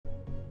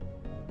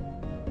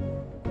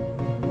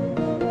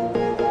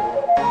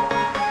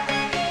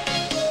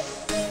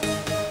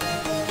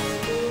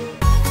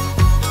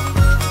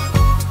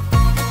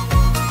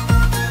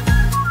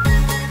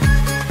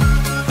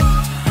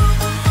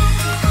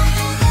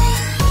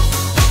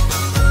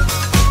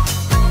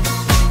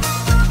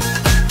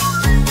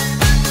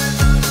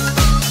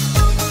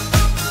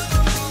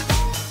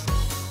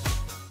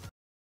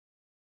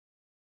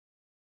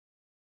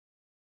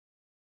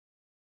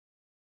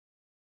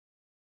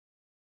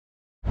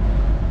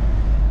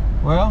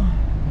Well,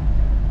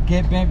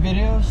 Get Bent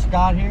Videos,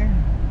 Scott here,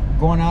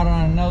 going out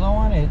on another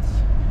one. It's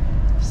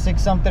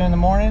 6 something in the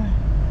morning.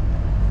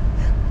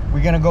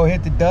 We're gonna go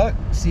hit the duck,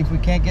 see if we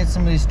can't get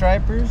some of these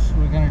stripers.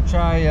 We're gonna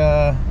try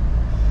a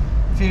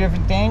few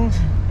different things.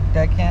 If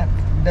that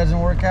doesn't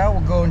work out,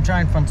 we'll go and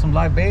try and find some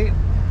live bait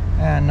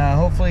and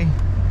hopefully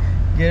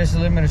get us a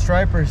limit of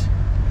stripers.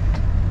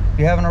 If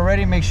you haven't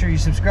already, make sure you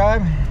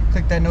subscribe,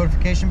 click that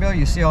notification bell.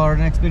 You'll see all our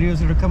next videos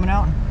that are coming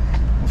out.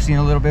 We'll see you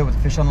in a little bit with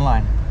the fish on the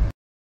line.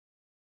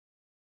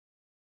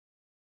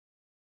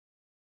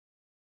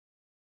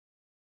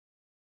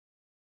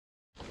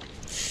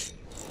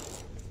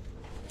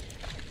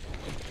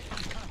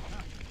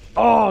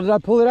 Oh, did I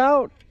pull it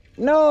out?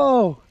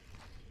 No!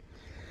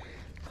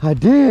 I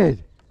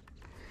did!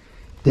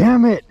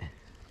 Damn it!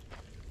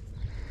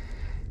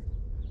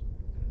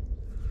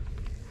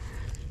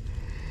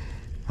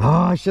 Oh,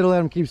 I should have let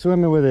him keep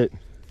swimming with it.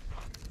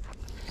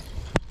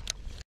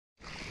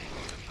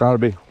 Gotta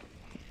be.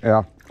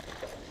 Yeah.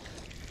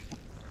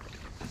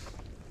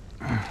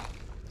 Might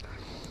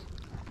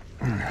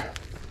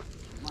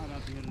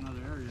have to hit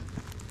another area.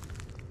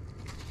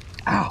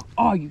 Ow!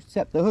 Oh, you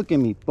set the hook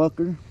in me,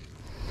 fucker.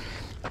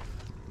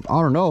 I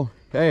don't know.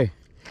 Hey,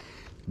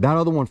 that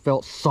other one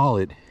felt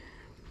solid.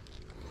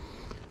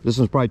 This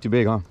one's probably too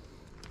big, huh?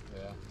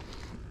 Yeah.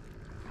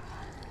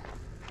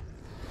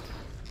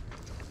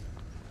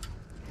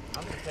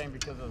 I'm just saying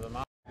because of the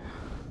mouth.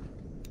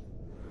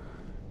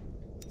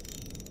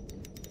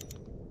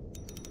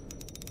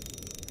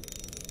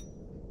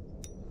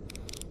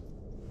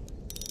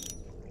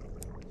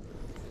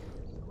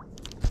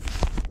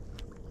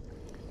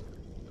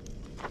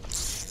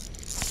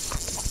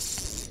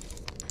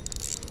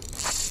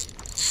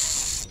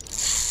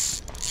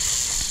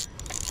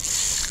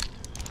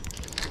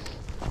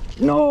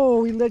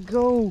 No, he let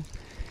go.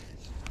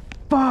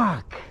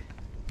 Fuck.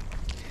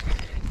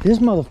 This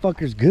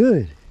motherfucker's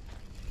good.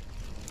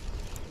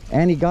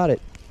 And he got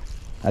it,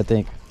 I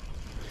think.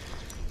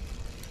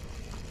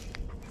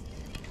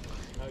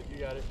 No, you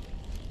got it.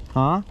 Huh?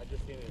 I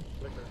just seen it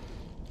flicker.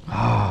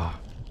 Ah.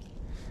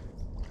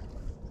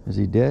 Is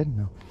he dead?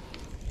 No.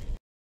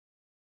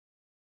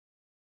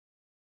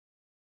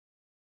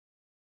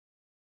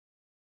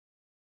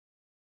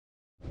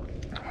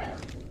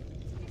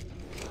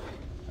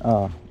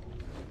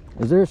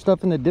 Is there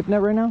stuff in the dip net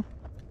right now?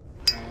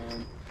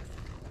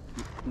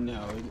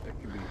 No, it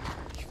could be.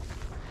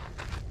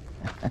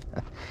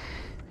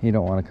 You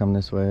don't want to come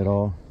this way at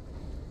all.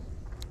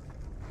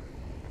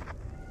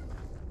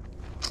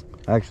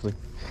 Actually,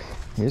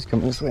 he is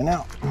coming this way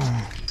now.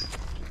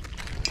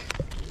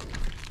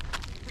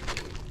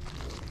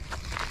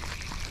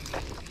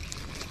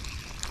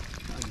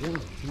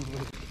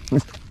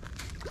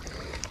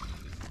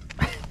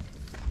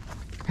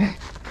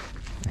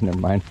 Never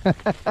mind.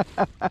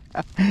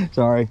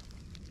 Sorry.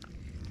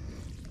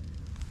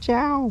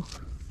 Ciao.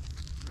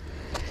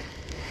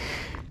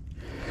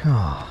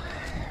 Oh.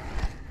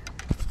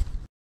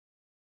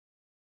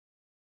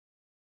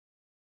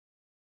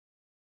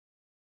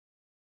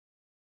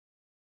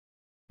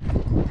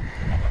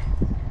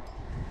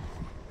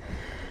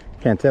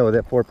 Can't tell with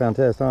that 4-pound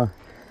test, huh?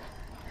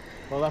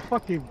 Well, that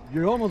fucking,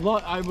 you almost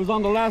lost. I was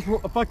on the last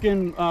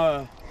fucking,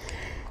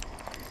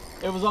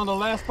 it was on the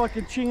last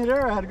fucking chinga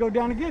there. I had to go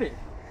down and get it.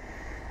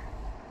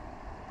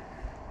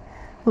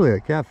 Look at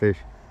that catfish.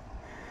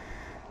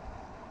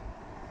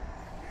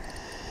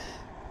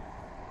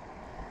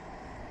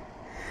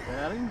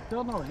 Yeah, I didn't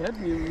feel no head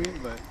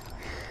movement, but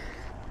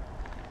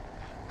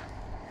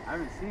I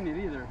haven't seen it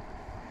either.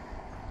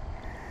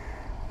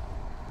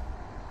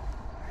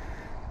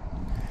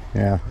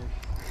 Yeah.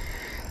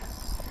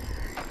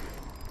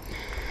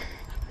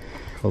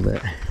 Hold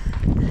that.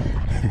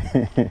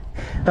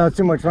 That was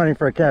too much running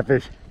for a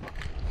catfish.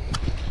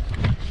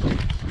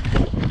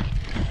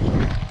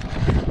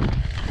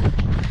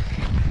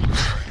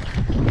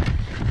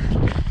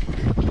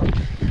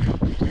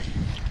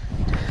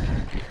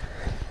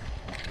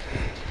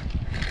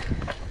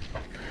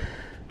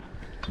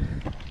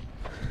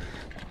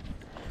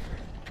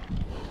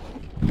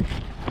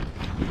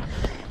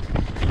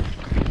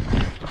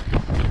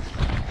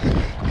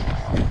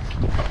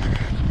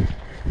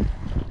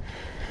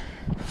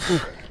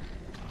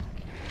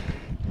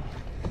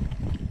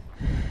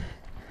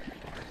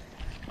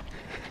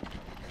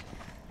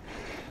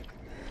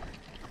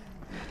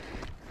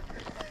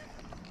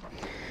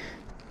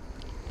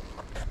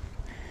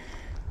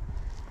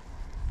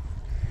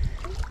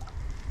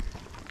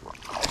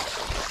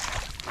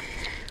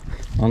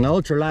 On the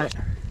ultralight.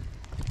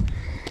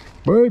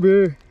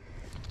 Baby.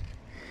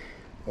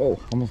 Oh,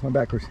 almost went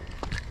backwards.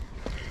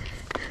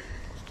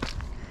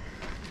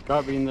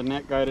 Scott being the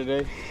net guy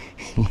today.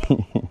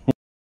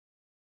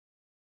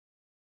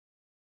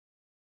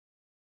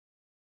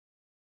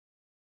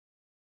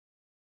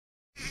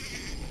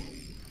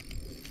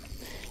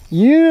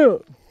 Yeah.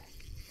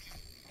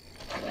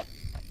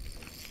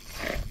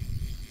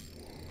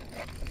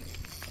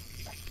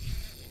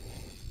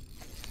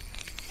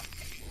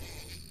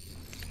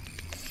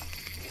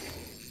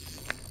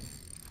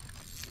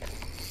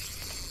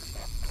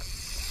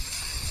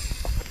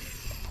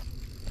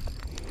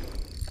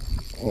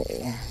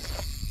 Uh-oh.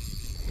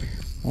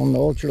 On the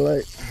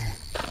ultralight.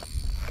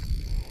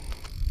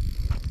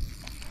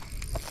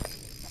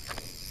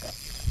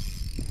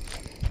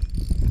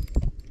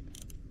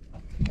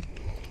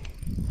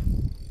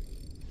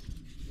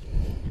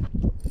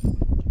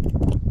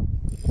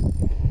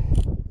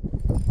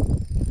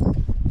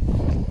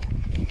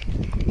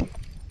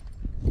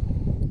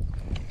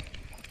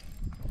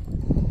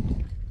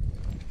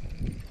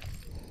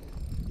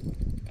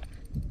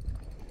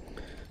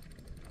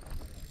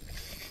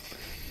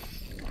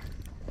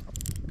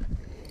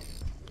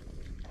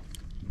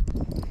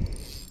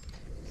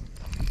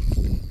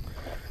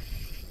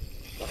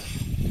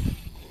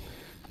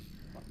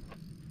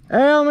 Hey,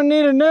 I'm gonna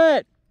need a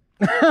net.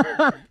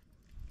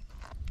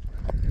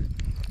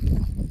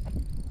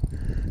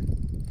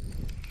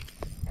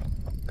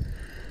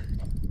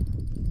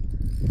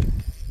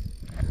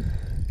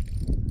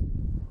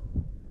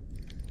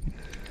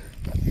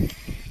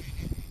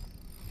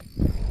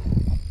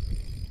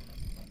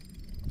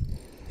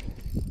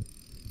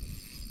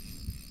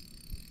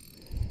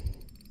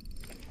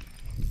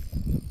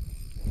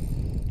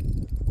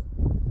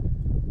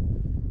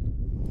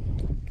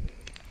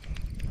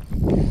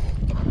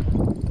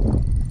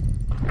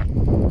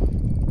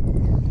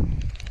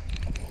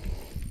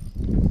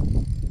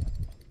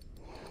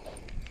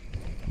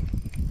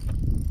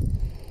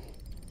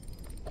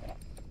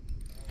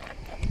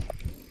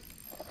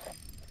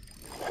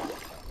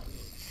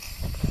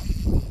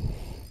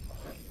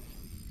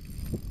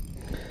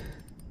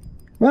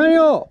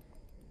 Manuel!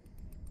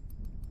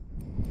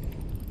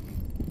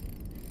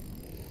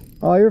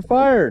 Oh, you're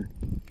fired.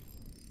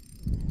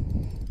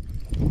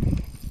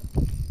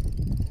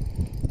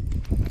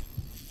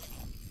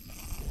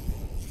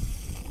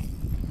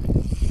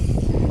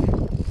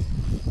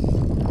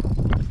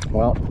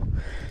 Well,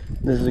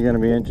 this is going to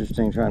be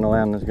interesting trying to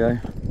land this guy.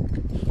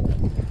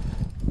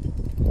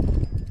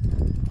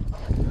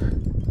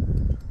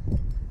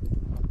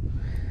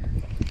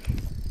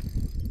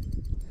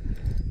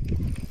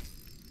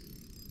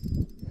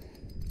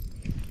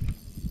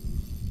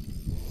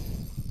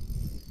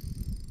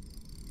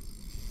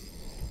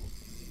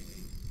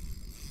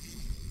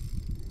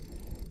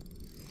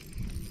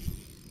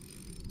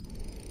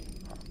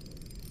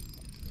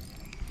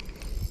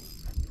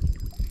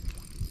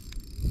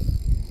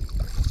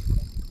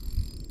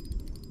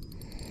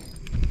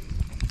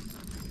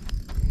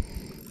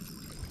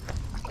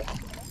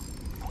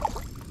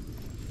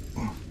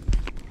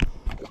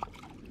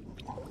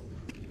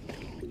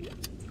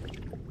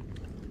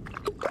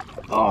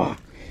 Oh,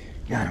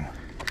 got him.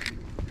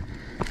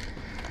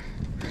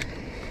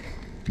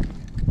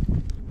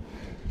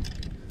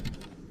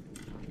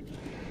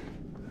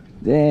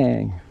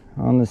 Dang,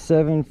 on the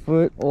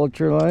 7-foot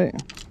ultralight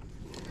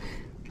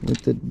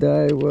with the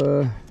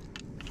Daiwa,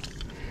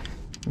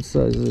 what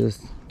size is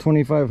this?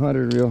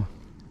 2500 reel.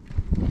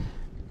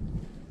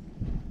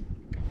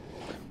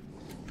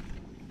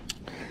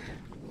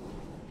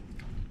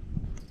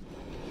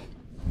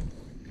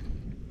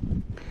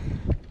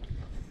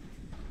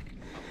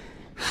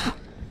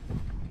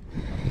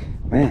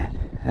 Man,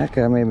 that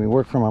guy made me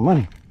work for my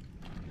money.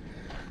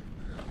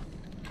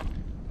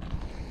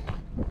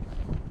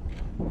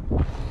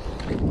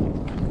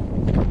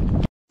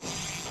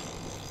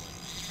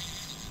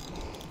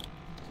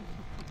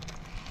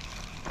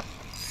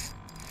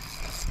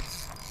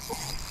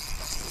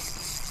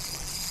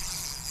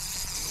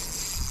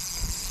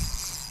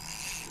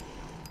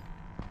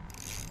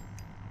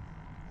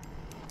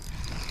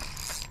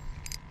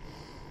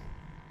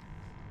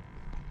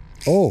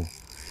 Oh,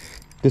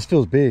 this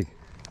feels big.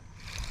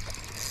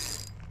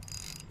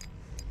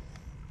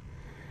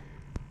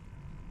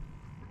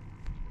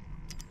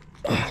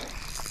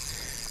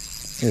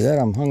 Is that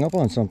I'm hung up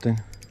on something?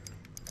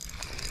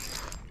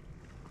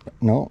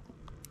 No.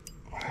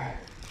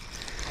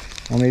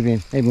 Well,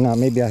 maybe not.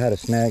 Maybe I had a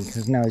snag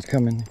because now he's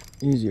coming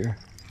easier.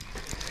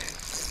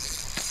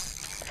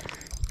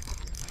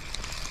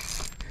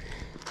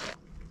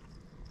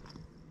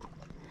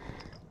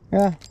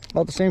 Yeah,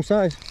 about the same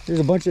size. There's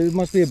a bunch of, it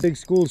must be a big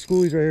school of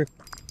schoolies right here.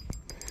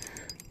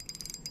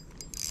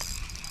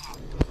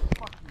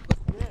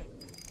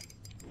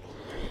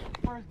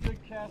 First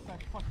big cast I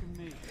fucking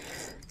made.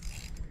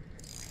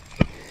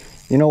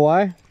 You know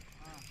why?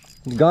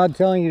 It's God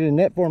telling you to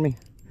net for me.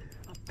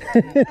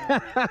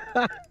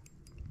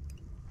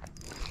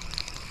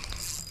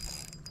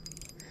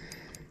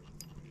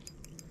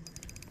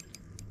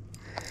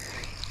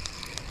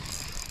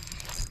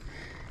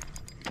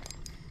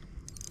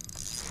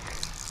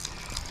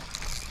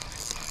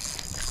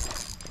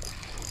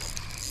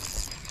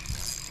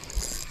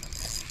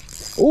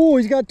 Oh,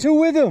 he's got two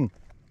with him.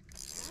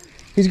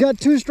 He's got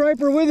two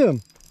striper with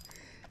him.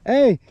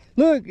 Hey,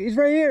 look, he's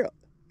right here.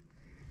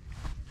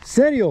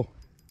 Serio.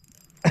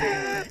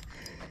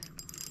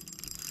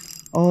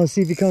 Oh, let's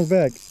see if he comes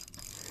back.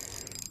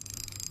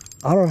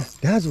 I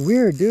don't. That's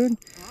weird, dude.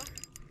 Huh?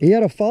 He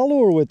had a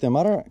follower with him.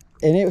 I don't.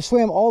 And it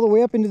swam all the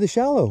way up into the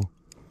shallow.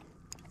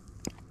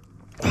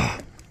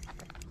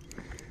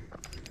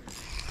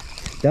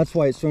 That's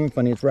why it's swimming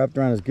funny. It's wrapped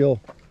around his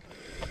gill.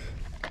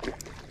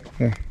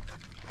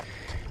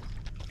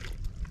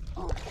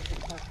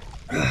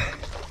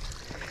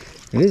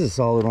 It is a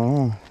solid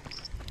one, huh?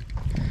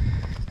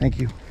 Thank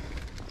you.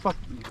 Fuck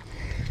you.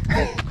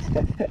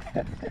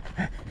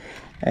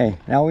 Hey,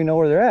 now we know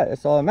where they're at.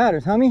 That's all that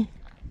matters, homie.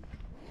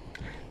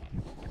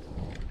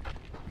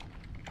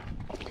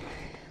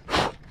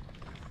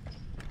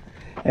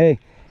 Hey,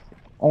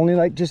 only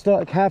like just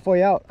like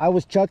halfway out. I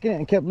was chucking it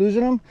and kept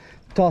losing them.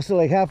 Tossed it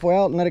like halfway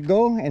out and let it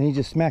go, and he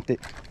just smacked it.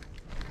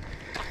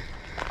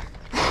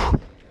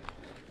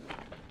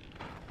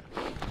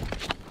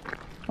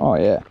 Oh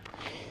yeah,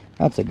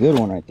 that's a good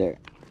one right there.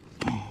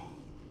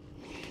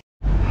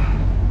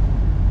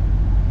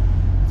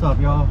 What's up,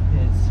 y'all?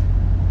 It's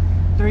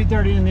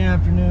 3:30 in the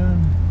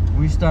afternoon.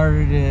 We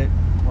started at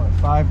what,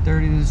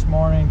 5:30 this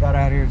morning. Got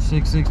out here at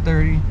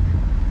 6:30.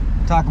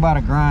 Talk about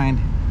a grind.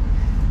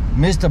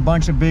 Missed a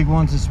bunch of big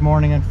ones this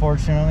morning,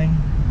 unfortunately,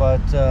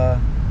 but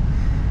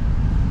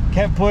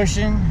kept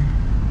pushing.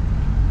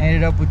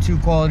 Ended up with 2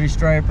 quality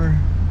striper.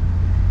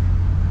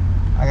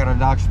 I got a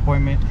doctor's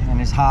appointment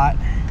and it's hot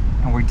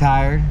and we're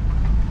tired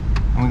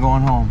and we're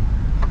going home.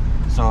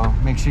 So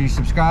make sure you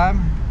subscribe.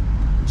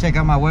 Check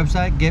out my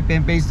website,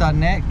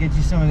 getbentbaits.net. Get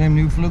you some of them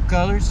new fluke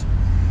colors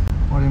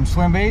or them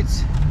swim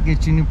baits.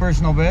 Get you new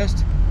personal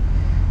best.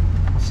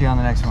 See you on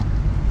the next one.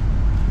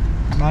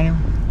 Manuel.